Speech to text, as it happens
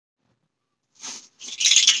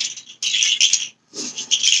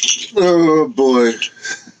Oh boy.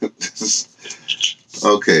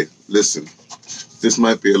 Okay, listen. This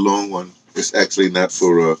might be a long one. It's actually not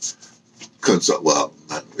for consult. Well,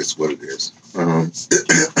 not, it's what it is.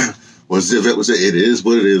 It is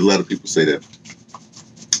what it is. A lot of people say that.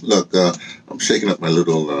 Look, I'm shaking up my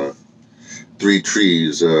little 3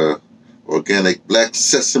 trees organic black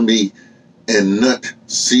sesame and nut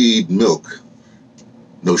seed milk.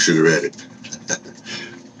 No sugar added.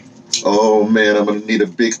 Oh man, I'm gonna need a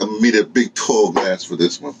big tall glass for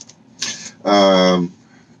this one.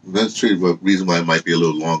 Let's tell you the reason why it might be a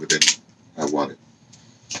little longer than I wanted.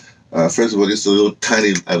 First of all, just a little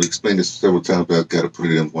tiny. I've explained this several times, but I've got to put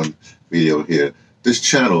it in one video here. This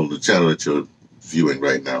channel, the channel that you're viewing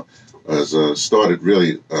right now, was started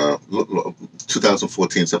really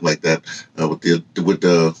 2014, something like that, with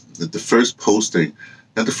the first posting.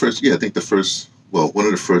 Not the first, yeah, I think the first. Well, one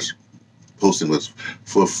of the first posting was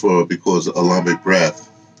for because Alambe Brath,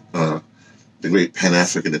 the great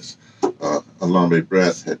Pan-Africanist Alambe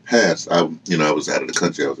Brath had passed. I was out of the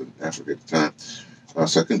country. I was in Africa at the time,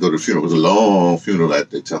 so I couldn't go to the funeral. It was a long funeral.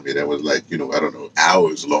 They tell me that was like I don't know,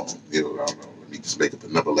 hours long. I don't know. Let me just make up a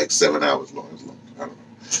number, like 7 hours long. It's long. I don't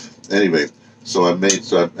know. Anyway, so I made a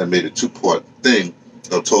 2-part thing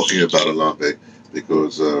of talking about Alambe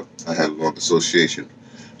because I had a long association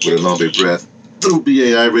with Alambe Brath through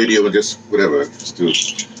BAI radio and just whatever.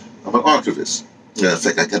 I'm an archivist. Yeah, in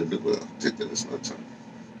fact, I got to do take that this another time.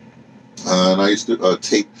 And I used to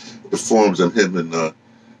tape the forums on him and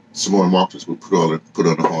some more Marcus would put on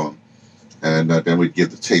the horn, and then we'd give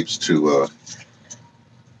the tapes to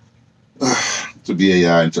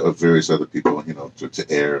BAI and to various other people, to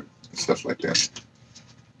air and stuff like that.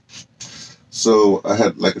 So I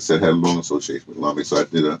had, like I said, had a long association with Alambe, so I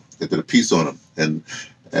did a piece on him, and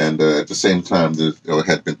at the same time, I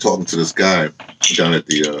had been talking to this guy down at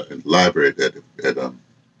the library at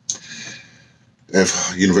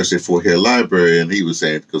University of Fort Hill Library, and he was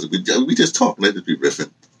saying, because we just talk, let it be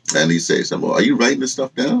riffing, and he says, "Well, are you writing this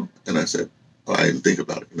stuff down?" And I said, "Oh, I didn't think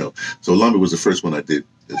about it, So Alambe was the first one I did.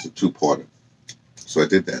 It's a 2-parter, so I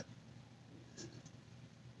did that.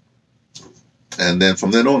 And then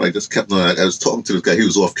from then on, I just kept on. I was talking to this guy. He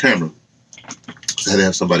was off camera. So I had to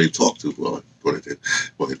have somebody to talk to. Well, what I did.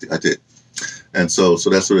 Well, I did. And so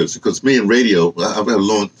that's what it is. Because me in radio, I've had a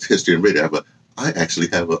long history in radio, but I actually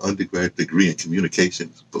have an undergrad degree in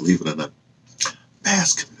communications, believe it or not.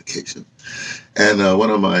 Mass communication. And one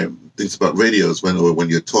of my things about radio is when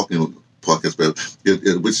you're talking on podcasts,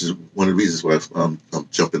 which is one of the reasons why I'm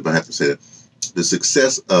jumping, but I have to say that. The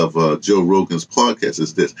success of Joe Rogan's podcast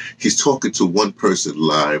is this. He's talking to one person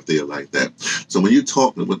live there like that. So when you're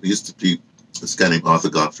talking, what used to be this guy named Arthur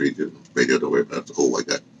Godfrey, radio, don't worry about it. Oh, my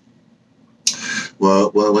God.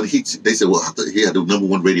 Well, when they said, well, he had the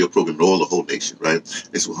 #1 radio program in the whole nation, right?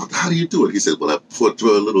 They said, well, how do you do it? He said, well, I put a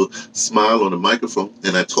little smile on the microphone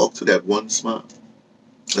and I talk to that one smile.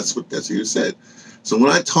 That's what he said. So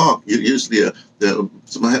when I talk, usually,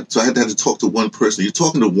 so I had to talk to one person. You're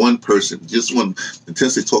talking to one person, just one,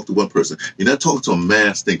 intensely talk to one person. You're not talking to a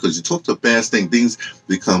mass thing, because you talk to a mass thing, things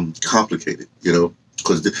become complicated,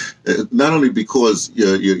 because not only because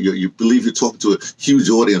you believe you're talking to a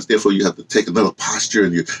huge audience, therefore you have to take another posture,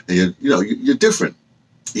 and you're different.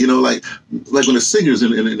 Like when the singers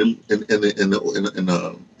in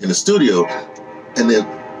the studio, and they're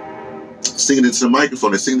singing into the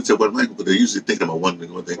microphone, they're singing into one microphone, but they're usually thinking about one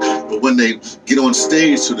thing. But when they get on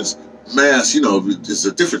stage to this mass, there's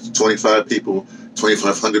a difference. 25 people,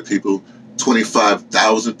 2,500 people,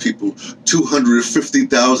 25,000 people,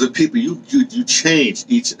 250,000 people. You change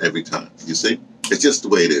each and every time. You see, it's just the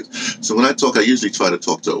way it is. So when I talk, I usually try to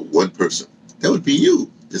talk to one person. That would be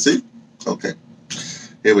you. You see? Okay.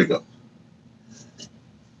 Here we go.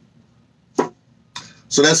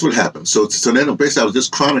 So that's what happened. So then basically I was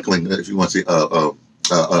just chronicling, if you want to say,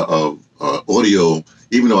 audio,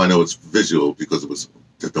 even though I know it's visual because it was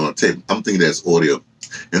just on tape. I'm thinking that's audio,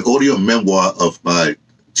 an audio memoir of my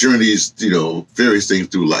journeys, various things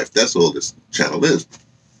through life. That's all this channel is.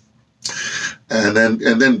 And then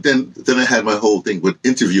I had my whole thing with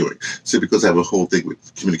interviewing. See, because I have a whole thing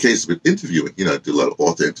with communications, with interviewing. I do a lot of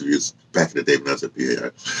author interviews back in the day when I was at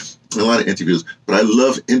BAI. A lot of interviews, but I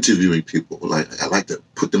love interviewing people. I like to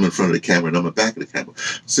put them in front of the camera and on the back of the camera.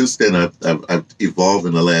 Since then, I've evolved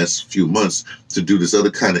in the last few months to do this other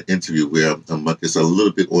kind of interview where it's a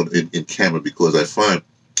little bit in camera, because I find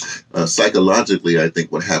psychologically, I think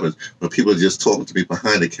what happens when people are just talking to me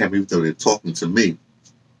behind the camera, even though they're talking to me,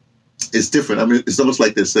 it's different. I mean, it's almost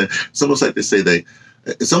like they're saying, it's almost like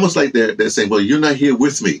they're saying, well, you're not here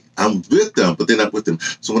with me. I'm with them, but they're not with them.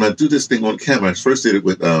 So when I do this thing on camera, I first did it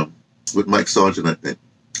with Mike Sargent, I think.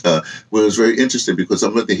 Well, it was very interesting because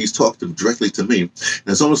I'm looking, he's talking directly to me. And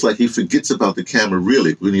it's almost like he forgets about the camera,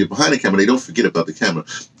 really. When you're behind the camera, they don't forget about the camera.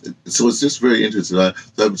 So it's just very interesting.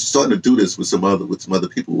 I'm starting to do this with some other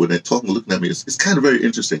people when they're talking, looking at me. It's kind of very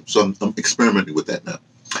interesting. So I'm experimenting with that now.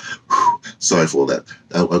 Whew, sorry for all that.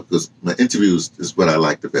 Because my interviews is what I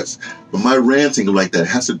like the best. But my ranting like that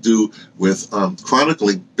has to do with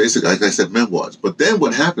chronicling, basically, like I said, memoirs. But then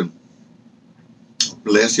what happened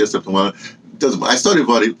last year, September, I started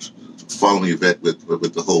already following Yvette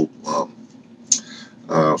with the whole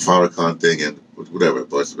Farrakhan thing and whatever.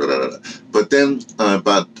 But then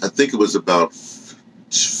I think it was about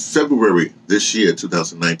February this year,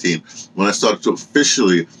 2019, when I started to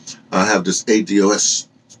officially have this ADOS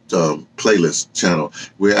playlist channel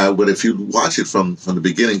where if you watch it from the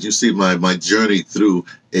beginning, you see my journey through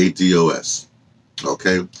ADOS.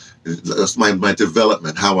 Okay, that's my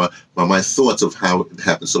development, my thoughts of how it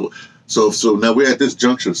happened. So now we're at this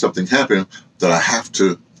juncture. Something happened that I have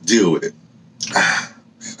to deal with it.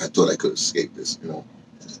 I thought I could escape this, you know.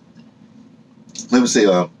 Let me say.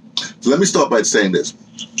 Let me start by saying this.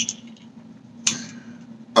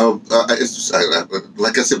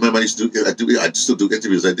 Like I said, remember I still do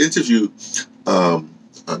interviews. I interviewed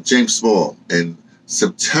James Small in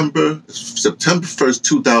September 1st,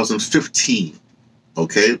 2015.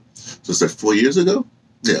 Okay, so it's like 4 years ago.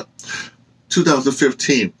 Yeah,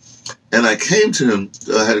 2015. And I came to him.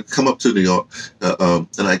 I had to come up to New York, and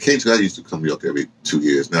I used to come to New York every 2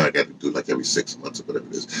 years. Now I got to do it like every 6 months or whatever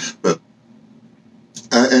it is. But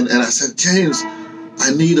and I said, James,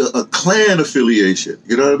 I need a clan affiliation.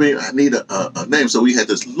 You know what I mean? I need a name. So we had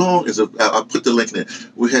this long, I'll put the link in there.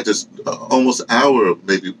 We had this almost hour,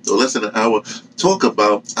 maybe or less than an hour, talk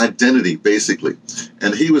about identity, basically.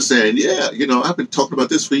 And he was saying, yeah, you know, I've been talking about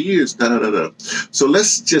this for years. So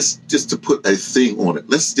let's just to put a thing on it.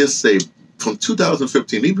 Let's just say from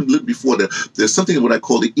 2015, even a little before that, there's something what I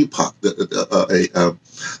call the epoch.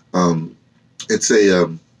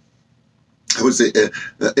 I would say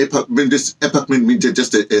epoch means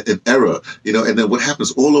just an era, you know. And then what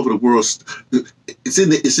happens all over the world? It's in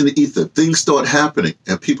the ether. Things start happening,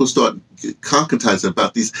 and people start concretizing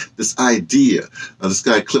about this idea. This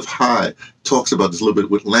guy Cliff High talks about this a little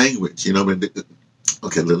bit with language, you know. I mean,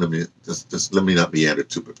 okay, let me not meander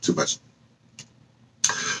too much.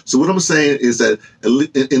 So what I'm saying is that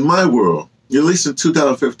in my world, at least in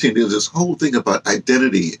 2015, there's this whole thing about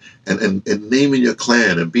identity and naming your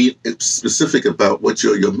clan and being specific about what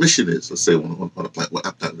your mission is. Let's say on a planet. Well,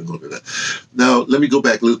 I'm not going to go to that. Now, let me go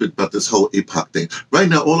back a little bit about this whole epoch thing. Right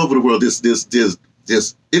now, all over the world,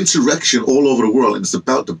 there's insurrection all over the world, and it's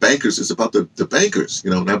about the bankers. It's about the bankers,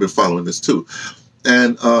 you know. And I've been following this too.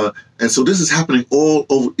 And so this is happening all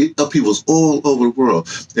over, upheavals all over the world.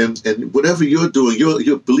 And whatever you're doing,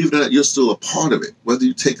 you're believe it or not, you're still a part of it, whether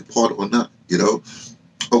you take a part or not, you know?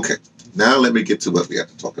 Okay, now let me get to what we have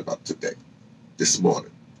to talk about today, this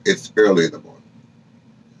morning. It's early in the morning.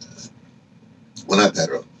 Well, not that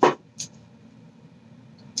early.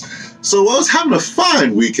 So I was having a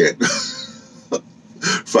fine weekend.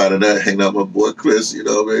 Friday night, hanging out with my boy Chris, you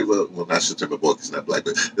know what I mean? Well, not sure my boy, he's not black,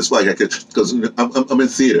 but it's why I could, because I'm in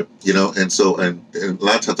theater, you know, and so, and a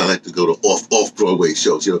lot of times I like to go to off-Broadway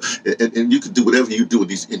shows, you know, and you can do whatever you do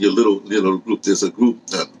in your little group. There's a group,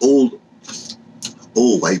 old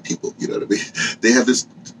white people, you know what I mean? They have this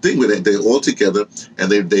thing where they're all together, and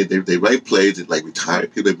they write plays, like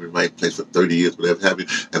retired people, they've been writing plays for 30 years, whatever have you,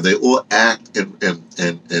 and they all act and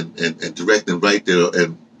direct and write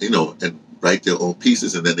and write their own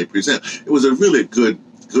pieces, and then they present. It was a really good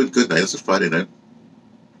night. It's a Friday night.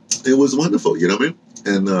 It was wonderful, you know what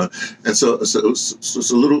I mean? And so it's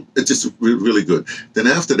a little. It's just really good. Then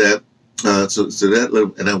after that,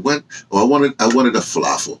 and I went. I wanted a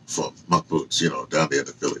falafel from Mahmoud's, you know, down there in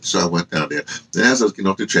the village. So I went down there. Then as I was getting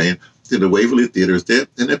off the train, the Waverly Theater is there,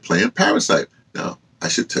 and they're playing Parasite. Now I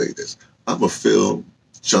should tell you this. I'm a film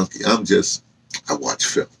junkie. I watch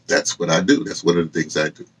film. That's what I do. That's one of the things I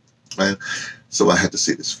do. Right? So I had to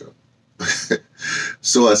see this film.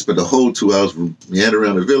 So I spent the whole 2 hours meandering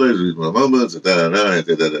around the village with my mama, so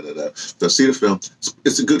I see the film.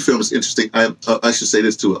 It's a good film. It's interesting. I should say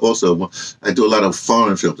this too. Also, I do a lot of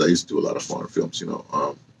foreign films. I used to do a lot of foreign films. You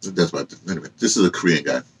know, that's my. Anyway, this is a Korean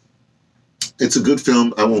guy. It's a good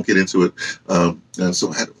film. I won't get into it. And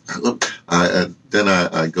so I love. Then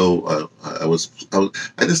I go. I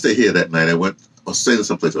didn't stay here that night. I was staying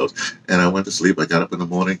someplace else, and I went to sleep. I got up in the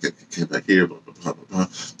morning, came back here, blah, blah, blah, blah, blah.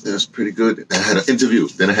 It was pretty good. I had an interview.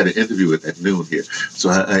 Then I had an interview at noon here. So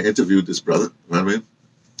I interviewed this brother. You know what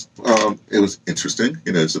I mean? It was interesting.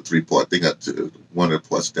 You know, it's a 3-part thing. One of the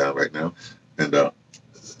parts down right now. And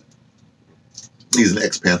He's an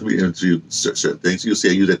ex-Panther. We interviewed certain things. You'll see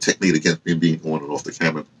I use that technique against me being on and off the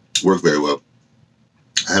camera. Worked very well.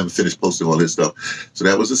 I haven't finished posting all his stuff. So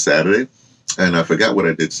that was a Saturday. And I forgot what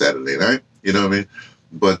I did Saturday night. You know what I mean?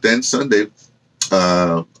 But then Sunday,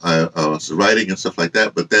 I was writing and stuff like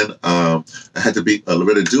that. But then I had to beat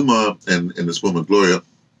Loretta Dumas and this woman, Gloria.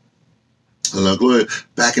 And Gloria,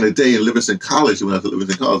 back in the day in Livingston College, when I was at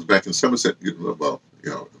Livingston College, back in Somerset,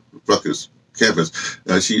 Rutgers campus,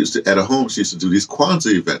 she used to, at her home, she used to do these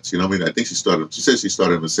Kwanzaa events. You know what I mean? I think she said she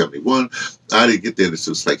started in 71. I didn't get there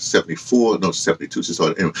until like 74. No, 72. She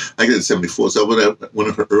started. Anyway, I get in 74. So I went at one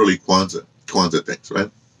of her early Kwanzaa things,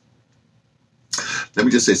 right? Let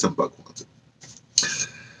me just say something about Kwanzaa.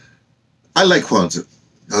 I like Kwanzaa.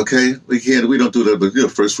 Okay, we don't do that, but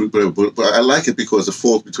first fruit, but I like it because it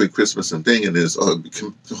falls between Christmas and thing, and there's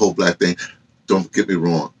the whole black thing. Don't get me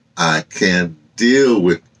wrong, I can deal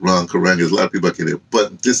with Ron Karanga's. A lot of people can do,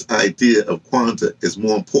 but this idea of Kwanzaa is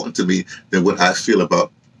more important to me than what I feel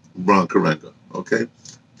about Ron Karanga. Okay,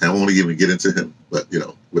 I won't even get into him, but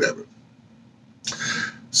whatever.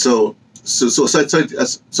 So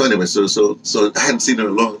anyway, so I hadn't seen her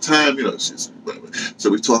in a long time, she's whatever.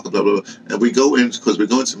 So we talk, blah, blah, blah, and we go in, because we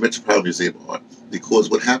go into Metropolitan Museum of Art,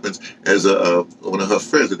 because what happens as one of her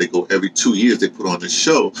friends, that they go every 2 years, they put on this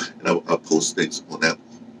show, and I'll post things on that.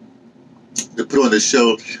 They put on this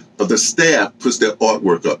show, of the staff puts their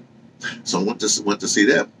artwork up. So I went to see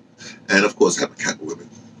that, and of course, I have a camera with me,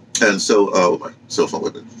 and so my cell phone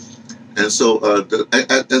with me. And so,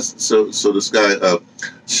 so this guy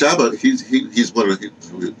Shaba, he's one of he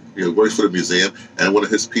works for the museum, and one of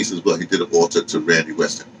his pieces, well, he did an altar to Randy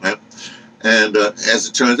Weston, right? And as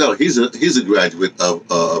it turns out, he's a graduate of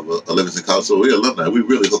Livingston College, so we're alumni. We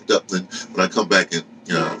really hooked up. And when I come back in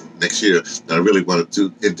next year, and I really wanted to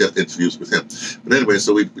do in-depth interviews with him. But anyway,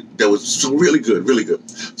 so that was so really good, really good.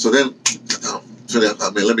 So then.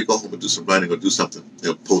 Let me go home and do some writing or do something,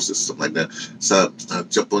 post this, something like that. So I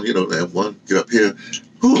jump on, have one, get up here.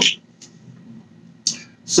 Whew.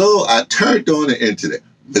 So I turned on the internet.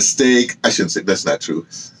 Mistake. I shouldn't say, that's not true.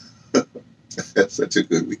 That's such a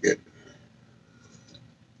good weekend.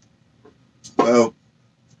 Well,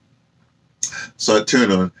 so I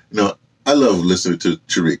turned on, I love listening to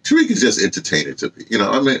Tariq. Tariq is just entertaining to me.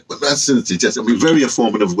 Very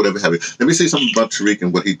informative, whatever have you. Let me say something about Tariq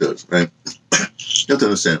and what he does, right? You have to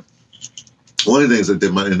understand. One of the things I did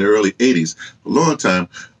in the early 80s, a long time,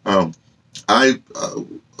 I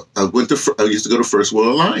used to go to First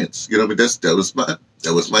World Alliance.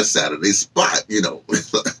 That was my Saturday spot,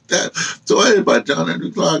 that. So everybody, John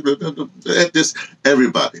Andrew Clark,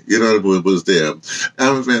 everybody, was there.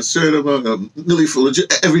 Alan Van Sertima, Lily Fuller,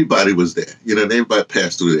 everybody was there. And everybody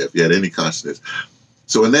passed through there if you had any consciousness.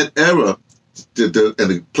 So in that era, and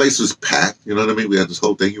the place was packed, we had this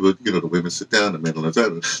whole thing, the women sit down, the men on the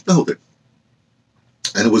side, the whole thing.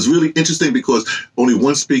 And it was really interesting because only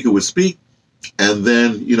one speaker would speak, and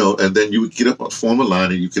then, and then you would get up on form a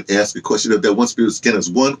line and you could ask a question of that one speaker. Again, it's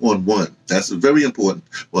one-on-one. That's very important.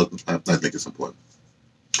 Well, I think it's important.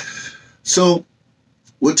 So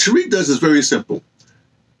what Tariq does is very simple.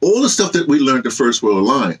 All the stuff that we learned at First World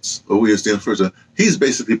Alliance, or we as the first, he's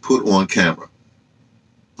basically put on camera.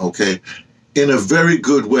 Okay? In a very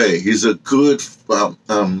good way. He's a good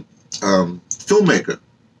filmmaker.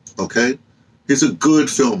 Okay? He's a good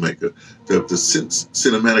filmmaker. The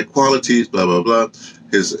cinematic qualities, blah blah blah.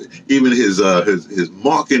 His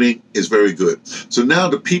marketing is very good. So now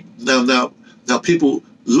the people now people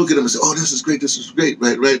look at him and say, "Oh, this is great,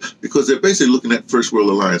 right?" Because they're basically looking at First World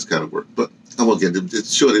Alliance kind of work. But I won't get into it.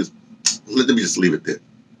 Short is, let me just leave it there.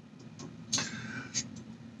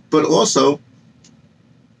 But also,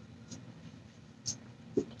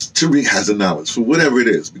 Tariq has a knowledge for whatever it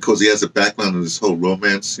is, because he has a background in this whole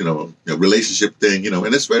romance, relationship thing,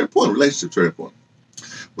 and it's very important. Relationships very important.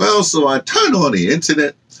 Well, so I turned on the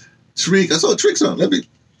internet. Tariq, I saw Tariq's on.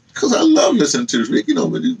 Because I love listening to Tariq.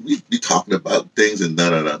 When we be talking about things and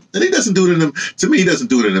da. And he doesn't do it to me, he doesn't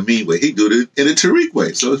do it in a mean way. He do it in a Tariq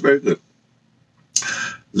way. So it's very good.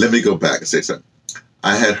 Let me go back and say something.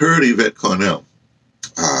 I had heard Yvette Cornell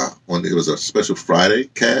it was a special Friday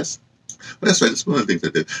cast. Well, that's right. That's one of the things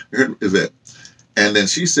I did. I heard Yvette. And then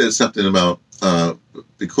she said something about,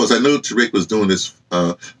 because I know Tariq was doing this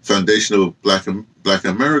Foundational Black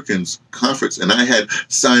Americans conference, and I had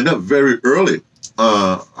signed up very early.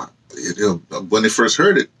 When they first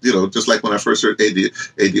heard it, just like when I first heard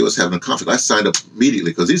ADOS having a conference, I signed up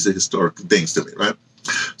immediately because these are historic things to me, right?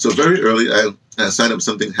 So very early, I signed up.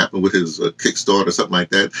 Something happened with his Kickstarter or something like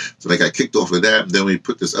that. So I got kicked off of that. And then we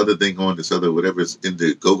put this other thing on, this other whatever is in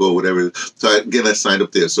the go-go, whatever. So I signed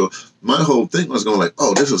up there. So my whole thing was going like,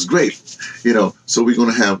 oh, this was great. You know, so we're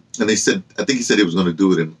going to have, and they said, I think he said he was going to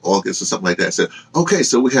do it in August or something like that. I said, okay,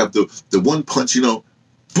 so we have the one punch, you know,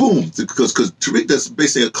 boom, because Tariq, that's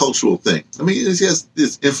basically a cultural thing. I mean, he has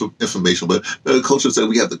this information, but the culture said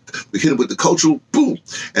we hit him with the cultural, boom,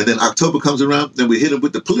 and then October comes around, then we hit him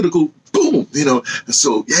with the political, boom, you know.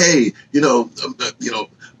 So, yay, you know,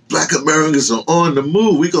 Black Americans are on the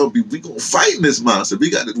move. We gonna fight in this monster. We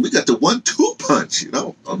got the 1-2 punch, you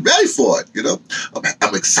know. I'm ready for it, you know.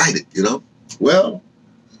 I'm excited, you know. Well,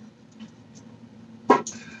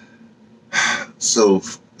 so.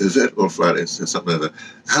 Event on Friday, said something like that.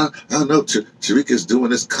 I don't know. Tariq is doing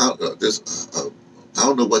this. I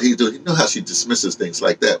don't know what he's doing. You know how she dismisses things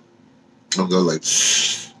like that. I'm going like,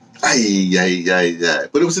 ay.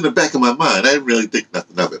 But it was in the back of my mind. I didn't really think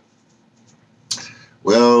nothing of it.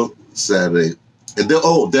 Well, Saturday, and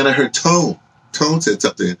then I heard Tone. Tone said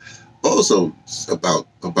something also about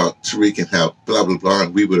Tariq and how blah blah blah,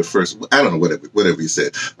 and we were the first. I don't know whatever he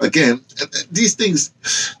said. Again, these things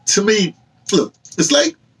to me, look, it's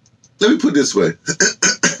like. Let me put it this way.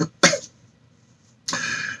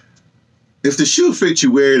 If the shoe fits,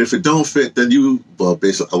 you wear it. If it don't fit, then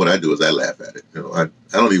basically what I do is I laugh at it. You know, I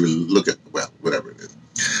don't even look at, well, whatever it is.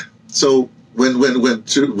 So when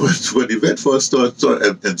the event first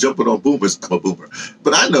started and jumping on boomers, I'm a boomer.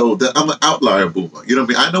 But I know that I'm an outlier boomer. You know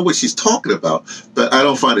what I mean? I know what she's talking about, but I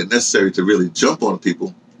don't find it necessary to really jump on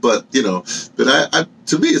people. But, you know,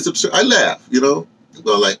 to me, it's absurd. I laugh, you know,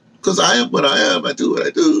 like, because I am what I am, I do what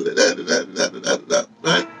I do,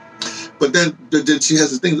 right? But then she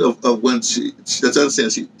has this thing of when she doesn't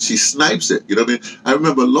understand, she snipes it, you know what I mean? I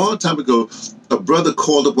remember a long time ago, a brother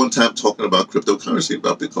called up one time talking about cryptocurrency,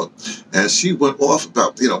 about Bitcoin, and she went off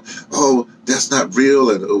about, you know, oh, that's not real,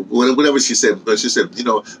 and whatever she said. But she said, you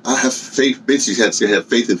know, I have faith. Basically, she had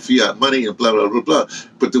faith in fiat money and blah, blah, blah, blah.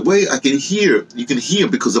 But the way I can hear, you can hear,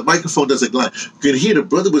 because the microphone doesn't lie, you can hear the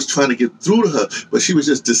brother was trying to get through to her, but she was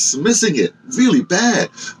just dismissing it really bad.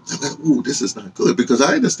 I'm like, ooh, this is not good, because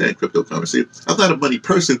I understand cryptocurrency. I'm not a money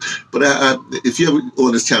person, but if you ever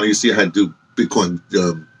on this channel, you see how I do Bitcoin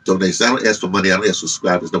donations. I don't ask for money. I don't ask for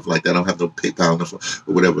subscribers, nothing like that. I don't have no PayPal, nothing,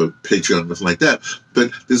 or whatever, Patreon, nothing like that.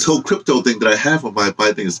 But this whole crypto thing that I have on my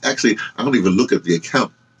thing is actually, I don't even look at the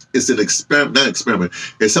account. It's an experiment, not an experiment.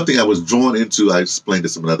 It's something I was drawn into. I explained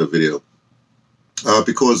this in another video.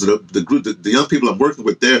 Because the group, the young people I'm working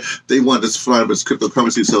with there, they want this fly with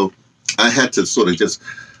cryptocurrency. So I had to sort of just,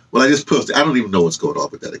 well, I just posted. I don't even know what's going on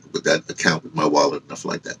with that account, with my wallet and stuff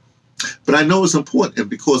like that. But I know it's important, and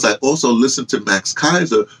because I also listened to Max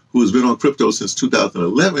Kaiser, who has been on crypto since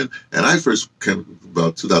 2011, and I first came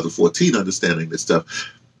about 2014 understanding this stuff.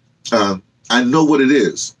 I know what it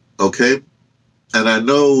is, okay, and I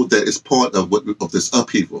know that it's part of this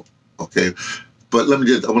upheaval, okay. But I want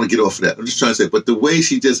to get off of that. I'm just trying to say, but the way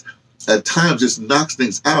she just at times just knocks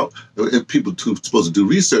things out, and people who are supposed to do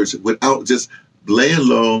research without just laying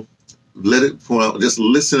low, let it pour out, just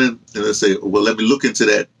listening, and they say, well, let me look into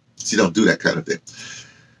that. She don't do that kind of thing.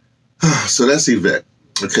 So that's Yvette.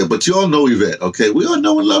 Okay, but you all know Yvette, okay? We all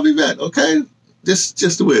know and love Yvette, okay? Just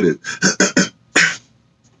the way it is.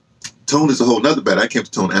 Tone is a whole nother matter. I came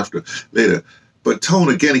to Tone later. But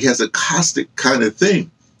Tone, again, he has a caustic kind of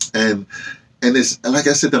thing. And it's, like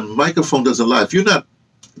I said, the microphone doesn't lie. If you're not,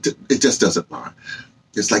 it just doesn't lie.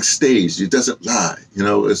 It's like staged. It doesn't lie. You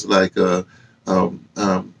know, it's like,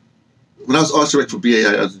 when I was art director for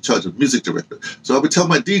BAI, I was in charge of music director. So I would tell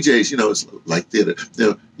my DJs, you know, it's like theater.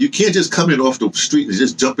 You know, you can't just come in off the street and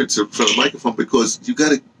just jump into front of the microphone, because you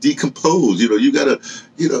got to decompose. You know, you got to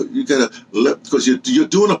let, because you're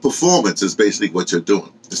doing a performance is basically what you're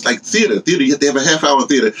doing. It's like theater. Theater, you have to have a half-hour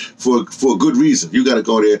theater for a good reason. You got to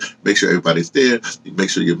go there, make sure everybody's there, you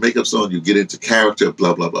make sure your makeup's on, you get into character,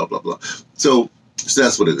 blah, blah, blah, blah, blah. So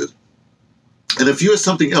that's what it is. And if you're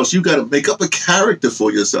something else, you got to make up a character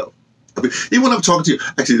for yourself. I mean, even when I'm talking to you,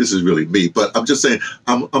 actually, this is really me, but I'm just saying,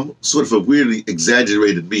 I'm sort of a weirdly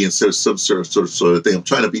exaggerated me instead of some sort of thing. I'm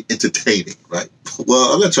trying to be entertaining, right?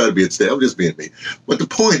 Well, I'm not trying to be entertaining. I'm just being me. But the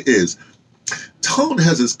point is, Tone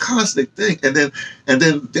has this constant thing, and then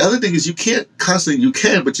the other thing is, you can't constantly. You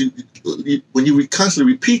can, but when you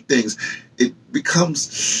constantly repeat things, it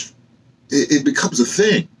becomes a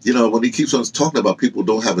thing. You know, when he keeps on talking about people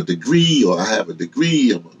don't have a degree, or I have a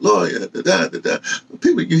degree, I'm a lawyer,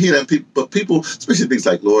 people, you hear that, but people, especially things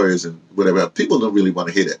like lawyers and whatever, people don't really want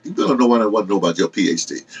to hear that. People don't want to know about your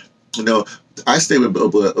PhD. You know, I stay with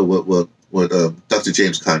Dr.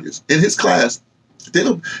 James Conyers. In his class, They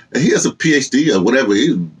don't. And he has a PhD or whatever.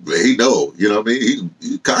 He know. You know what I mean?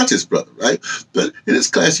 He's conscious brother, right? But in his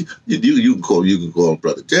class, you can call him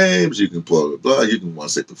Brother James. You can call him blah. You can want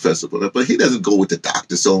to say Professor, whatever. But he doesn't go with the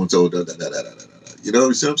doctor so and so. You know,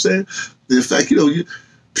 you see what I'm saying? In fact, you know,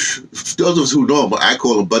 those of us who know him, I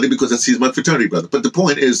call him buddy because he's my fraternity brother. But the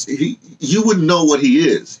point is, you wouldn't know what he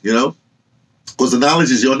is, you know, because the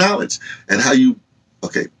knowledge is your knowledge, and how you.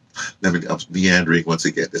 Okay, I'm meandering once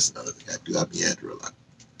again. That's another thing I do. I meander a lot.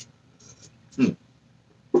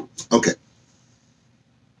 Okay.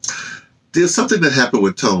 There's something that happened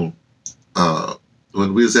with Tone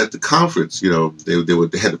when we was at the conference. You know, they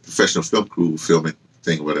had a professional film crew filming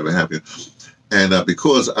thing or whatever have you. And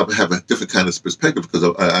because I have a different kind of perspective, because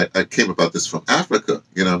I came about this from Africa,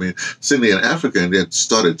 you know what I mean? Sitting there in Africa and then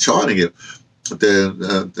started charting it. Then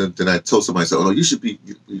I told somebody, I said, oh, no, you should be,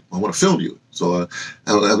 I want to film you. So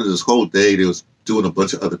I was this whole day, they was doing a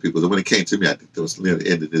bunch of other people. And when it came to me, I think it was near the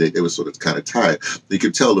end of the day, they were sort of kind of tired. You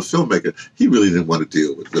could tell the filmmaker, he really didn't want to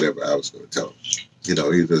deal with whatever I was going to tell him. You know,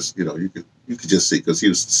 he just, you know, you could just see, because he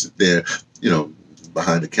was sitting there, you know,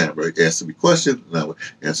 behind the camera, asking me questions, and I would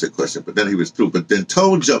answer a question. But then he was through. But then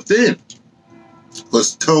Tone jumped in,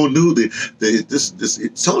 because Tone knew Tone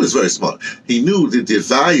is very smart. He knew the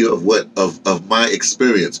value of my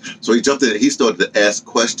experience. So he jumped in and he started to ask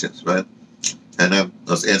questions, right? And I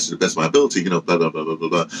was answering the best of my ability, you know, blah blah blah blah blah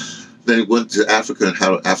blah. Then he went to Africa and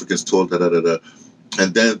how Africans talk, da da da da.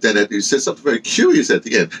 And then he said something very curious at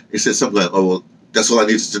the end. He said something like, "Oh, well, that's all I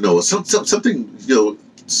needed to know." Or something, you know,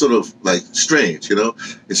 sort of like strange, you know.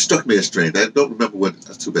 It struck me as strange. I don't remember what.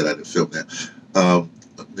 That's too bad I didn't film that.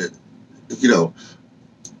 You know,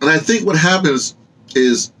 and I think what happens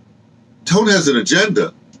is Tone has an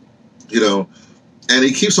agenda, you know, and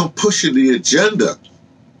he keeps on pushing the agenda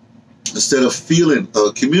instead of feeling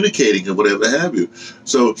or communicating or whatever have you.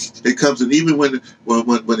 So it comes, and even when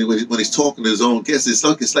he's talking to his own guests, it's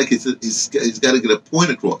like he's got to get a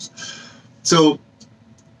point across. So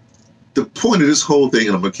the point of this whole thing,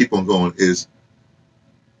 and I'm going to keep on going, is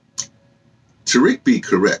Tariq be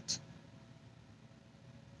correct.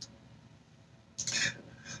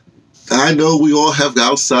 I know we all have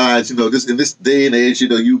our sides, you know, in this day and age, you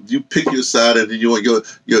know, you pick your side, and then your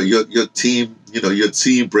team, you know, your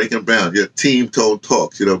team breaking down, your team Tone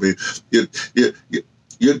talks, you know what I mean? You're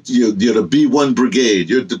the B1 brigade,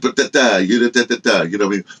 you're the da-da-da, you're the da-da-da, you know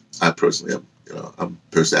what I mean? I personally am, you know,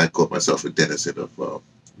 I call myself a denizen of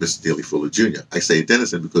Mr. Neely Fuller Jr. I say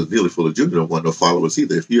denizen because Neely Fuller Jr. don't want no followers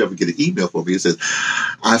either. If you ever get an email from me, it says,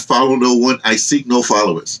 I follow no one, I seek no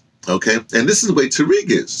followers. Okay, and this is the way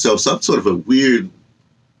Tariq is. So some sort of a weird,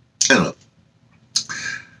 I don't know.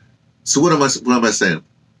 So what am I saying?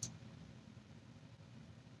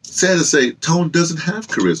 Sad to say, Tone doesn't have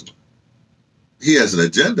charisma. He has an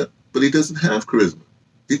agenda, but he doesn't have charisma.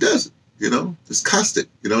 He doesn't. You know, it's caustic.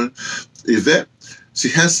 You know, Yvette, she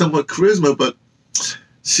has somewhat charisma, but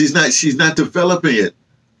she's not developing it.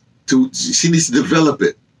 She needs to develop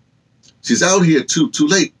it. She's out here too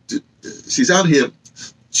late. She's out here.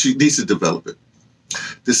 She needs to develop it.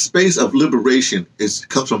 The space of liberation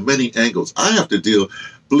comes from many angles. I have to deal,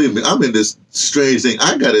 believe me, I'm in this strange thing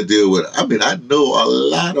I got to deal with. I mean, I know a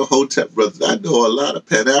lot of Hotep brothers. I know a lot of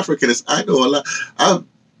Pan-Africanists. I know a lot.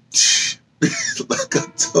 Like I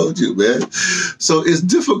told you, man. So it's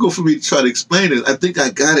difficult for me to try to explain it. I think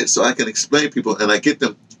I got it so I can explain people, and I get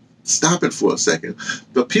them stopping for a second.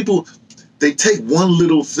 But people, they take one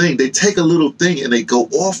little thing. They take a little thing and they go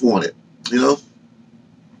off on it, you know?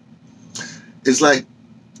 It's like,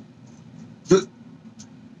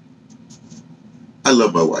 I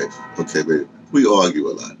love my wife, okay, baby. We argue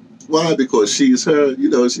a lot. Why? Because she's her, you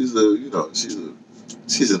know, she's an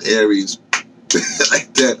Aries,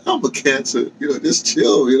 like that. I'm a Cancer, you know, just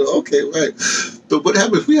chill, you know, okay, right. But what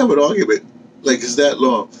happens if we have an argument, like it's that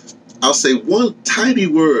long, I'll say one tiny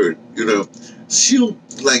word, you know, she'll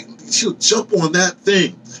jump on that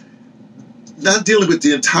thing, not dealing with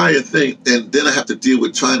the entire thing, and then I have to deal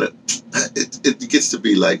with trying to, it gets to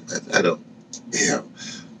be like, I don't, you know,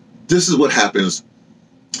 this is what happens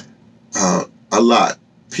a lot.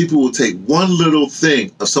 People will take one little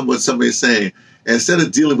thing of somebody's saying, and instead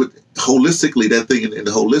of dealing with holistically that thing and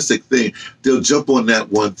the holistic thing, they'll jump on that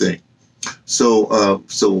one thing. So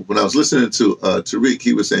when I was listening to Tariq,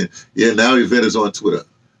 he was saying, yeah, now Yvette is on Twitter.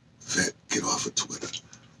 Yvette, get off of Twitter.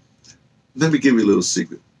 Let me give you a little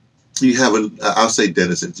secret. You have, I'll say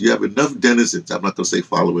denizens. You have enough denizens. I'm not going to say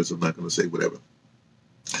followers. I'm not going to say whatever.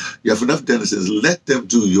 You have enough denizens. Let them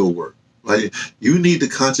do your work. Right? You need to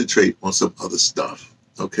concentrate on some other stuff.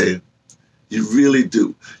 Okay? You really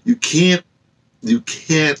do. You can't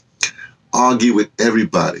argue with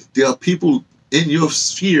everybody. There are people in your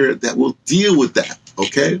sphere that will deal with that,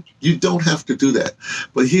 okay? You don't have to do that.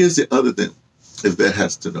 But here's the other thing Yvette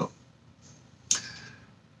has to know.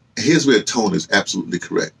 Here's where tone is absolutely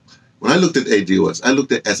correct. When I looked at ADOS, I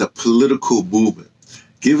looked at it as a political movement.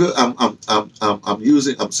 Give it.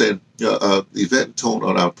 I'm saying Yvette and Tone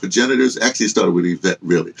are our progenitors. Actually, started with Yvette,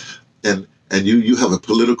 really, and you have a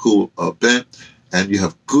political bent, and you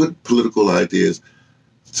have good political ideas.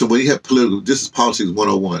 So when you have political, this is politics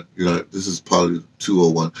 101. You know, this is politics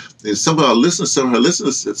 201. And some of our listeners, some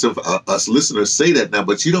of us listeners say that now,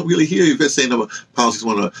 but you don't really hear Yvette saying about politics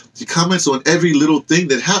 101. She comments on every little thing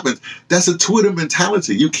that happens. That's a Twitter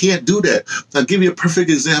mentality. You can't do that. I'll give you a perfect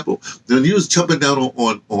example. When you was jumping down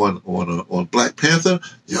on Black Panther,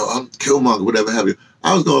 you know, I'm Killmonger, whatever have you.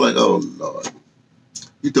 I was going like, oh Lord,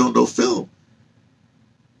 you don't know film.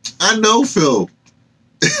 I know film.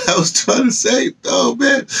 I was trying to say, oh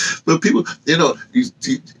man, but people, you know,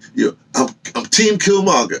 I'm Team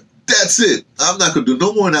Killmonger. That's it. I'm not going to do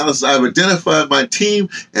no more analysis. I've identified my team,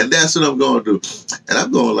 and that's what I'm going to do. And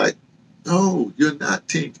I'm going like, no, you're not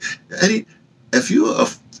Team. If you're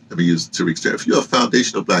let me use Tariq's term. If you're a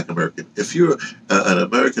foundational Black American, if you're an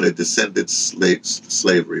American that descended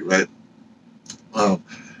slavery, right?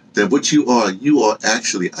 Then what you are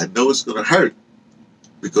actually, I know it's going to hurt,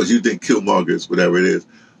 because you think Killmonger is whatever it is.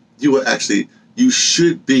 You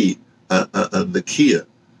should be a Nakia,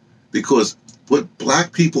 because what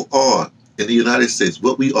Black people are in the United States,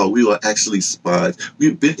 what we are actually spies.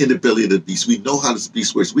 We've been in the belly of the beast. We know how this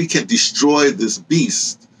beast works. We can destroy this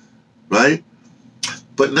beast, right?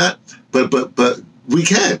 But we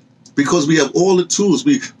can, because we have all the tools.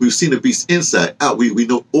 We've seen the beast inside out. We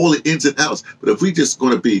know all the ins and outs. But if we're just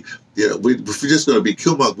going to be, if we're just going to be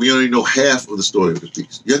Killmonger, we only know half of the story of the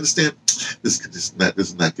beast. You understand? This is not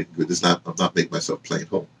getting good. I'm not making myself plain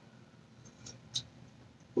whole.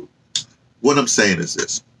 What I'm saying is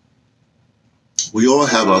this: we all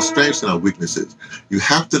have our strengths and our weaknesses. You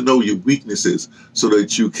have to know your weaknesses so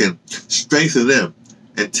that you can strengthen them,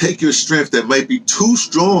 and take your strength that might be too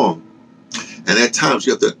strong, and at times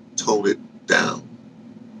you have to tone it down.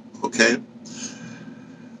 Okay?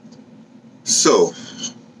 So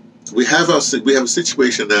we have a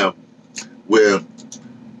situation now where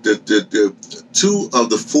the two of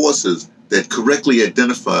the forces that correctly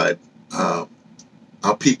identified our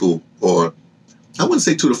people, or I wouldn't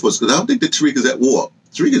say two of the forces, because I don't think that Tariq is at war.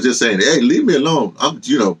 Tariq is just saying, hey, leave me alone. I'm,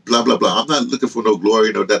 blah, blah, blah. I'm not looking for no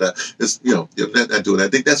glory, no that. It's, I'm not doing that. I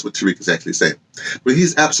think that's what Tariq is actually saying. But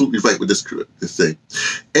he's absolutely right with this thing.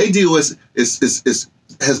 ADOS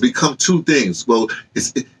has become two things. Well,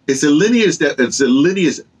 it's a lineage that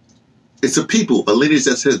it's a people, a lineage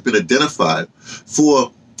that has been identified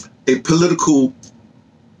for a political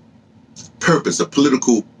purpose, a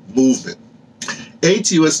political movement.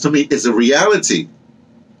 ADOS to me is a reality,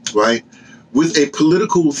 right? With a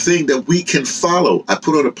political thing that we can follow. I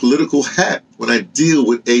put on a political hat when I deal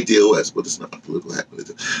with ADOS. Well, it's not a political hat,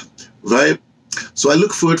 right? So I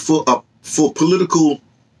look for it for political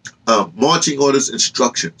marching orders,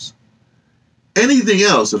 instructions. Anything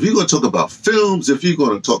else, if you're going to talk about films, if you're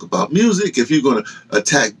going to talk about music, if you're going to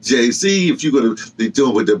attack Jay-Z, if you're going to be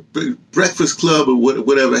doing with the Breakfast Club or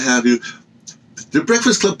whatever have you, the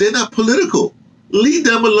Breakfast Club, they're not political. Leave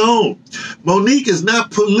them alone. Monique is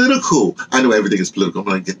not political. I know everything is political. I'm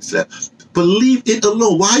not getting to that. But leave it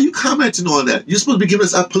alone. Why are you commenting on that? You're supposed to be giving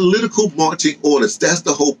us our political marching orders. That's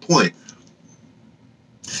the whole point.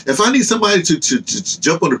 If I need somebody to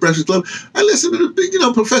jump on the Breakfast Club, I listen to the big,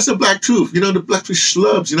 Professor Black Truth, the Black Truth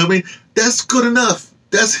schlubs, you know what I mean? That's good enough.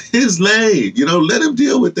 That's his lane, let him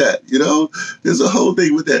deal with that, There's a whole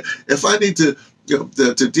thing with that. If I need to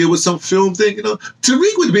deal with some film thing,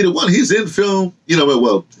 Tariq would be the one. He's in film,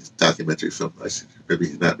 well, documentary film. Maybe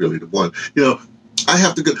he's not really the one. I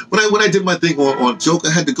have to go. When I did my thing on Joke,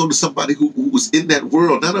 I had to go to somebody who was in that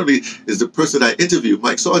world. Not only is the person I interviewed,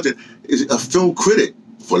 Mike Sargent, is a film critic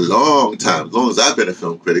for a long time, as long as I've been a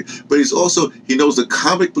film critic, but he knows the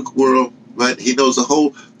comic book world, right? He knows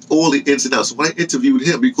all the ins and outs. So when I interviewed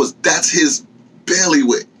him, because that's his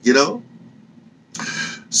bailiwick,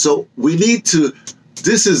 So we need to,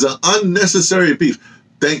 this is an unnecessary beef.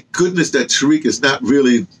 Thank goodness that Tariq is not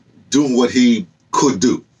really doing what he could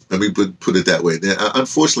do. Let me put it that way.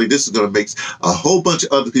 Unfortunately, this is going to make a whole bunch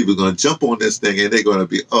of other people going to jump on this thing, and they're going to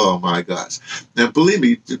be, oh my gosh. And believe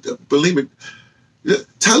me,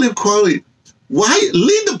 tell him Quality, why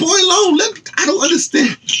leave the boy alone? I don't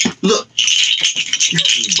understand. Look,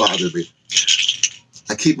 this bothers me.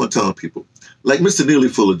 I keep on telling people, like Mr. Neely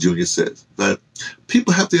Fuller Jr. says, that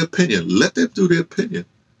people have their opinion. Let them do their opinion.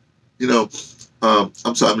 I'm sorry,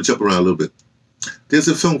 I'm going to jump around a little bit. There's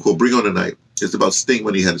a film called Bring on the Night. It's about Sting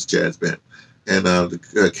when he had his jazz band. And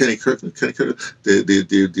Kenny Kirkland,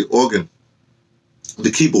 the organ, the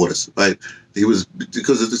keyboardist, right? He was,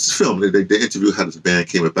 because of this film, they interviewed how this band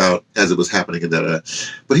came about as it was happening and da-da-da.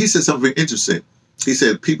 But he said something very interesting. He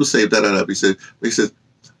said, people say da-da-da. He said,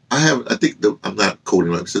 I'm not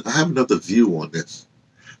quoting him. He said, I have another view on this.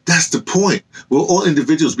 That's the point. We're all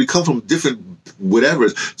individuals. We come from different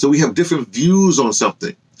whatevers. So we have different views on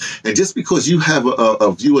something. And just because you have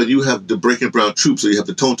a view and you have the Breaking Brown Troops or you have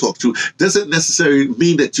the Tone Talk Troop doesn't necessarily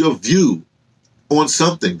mean that your view on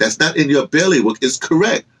something that's not in your bailiwick is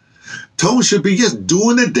correct. Tone should be just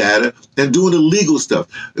doing the data and doing the legal stuff.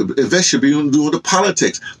 Yvette should be doing the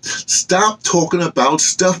politics. Stop talking about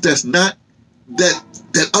stuff that's not, that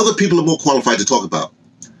other people are more qualified to talk about.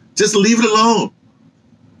 Just leave it alone.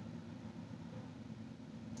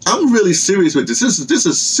 I'm really serious with this. This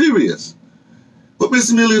is serious. But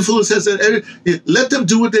Mr. Amelia Fuller says that let them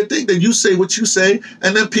do what they think. Then you say what you say,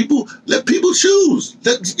 and then let people choose.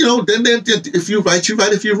 Then if you're right, you're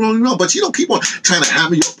right. If you're wrong, you're wrong. But you don't keep on trying to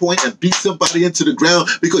hammer your point and beat somebody into the ground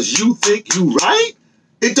because you think you're right.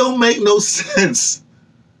 It don't make no sense.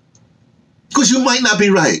 Because you might not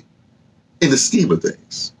be right in the scheme of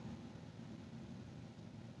things.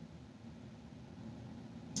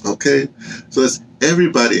 Okay? So let's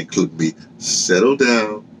everybody, including me, settle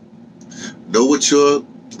down. Know what your,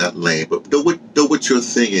 not lame, but know what your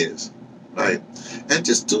thing is, right? And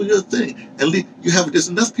just do your thing. And there's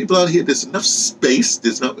enough people out here, there's enough space,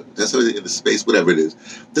 that's how in the space, whatever it is,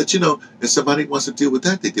 that, if somebody wants to deal with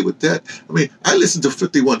that, they deal with that. I mean, I listen to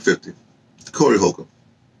 5150, Corey Holcomb.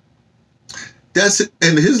 That's it.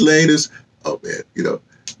 And his lane is, oh man,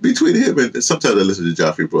 between him and, sometimes I listen to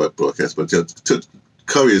Joffrey broadcast, but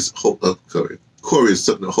Corey is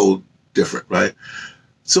something whole different, right?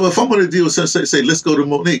 So if I'm going to deal with something, say, let's go to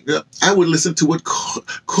Monique, I would listen to what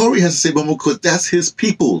Corey has to say about Monique because that's his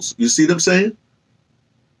people's. You see what I'm saying?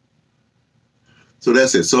 So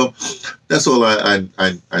that's it. So that's all. I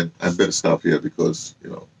better stop here because,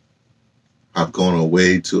 I've gone on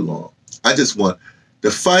way too long. I just want,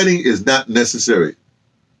 the fighting is not necessary.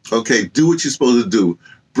 Okay, do what you're supposed to do.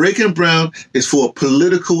 Breaking Brown is for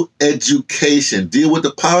political education. Deal with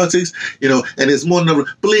the politics, and there's more number.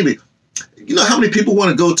 Believe me, you know how many people want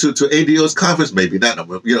to go to ADOS conference? Maybe not.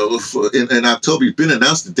 In October, you've been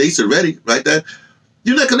announced the dates already, right? That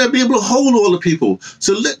you're not going to be able to hold all the people.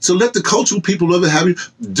 So let the cultural people over have you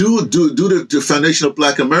do the Foundation of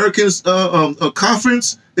Black Americans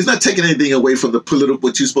conference. It's not taking anything away from the political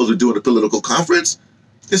what you're supposed to do in the political conference.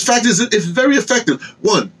 In fact, it's very effective.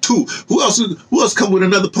 1, 2. Who else come with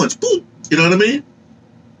another punch? Boom. You know what I mean?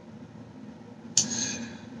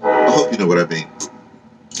 I hope you know what I mean.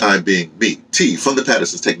 I'm being me, T, from the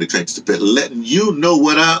Pattersons, taking the train to bed, letting you know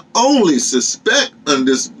what I only suspect on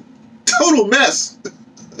this total mess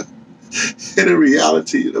in a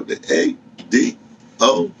reality of the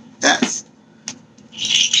ADOS.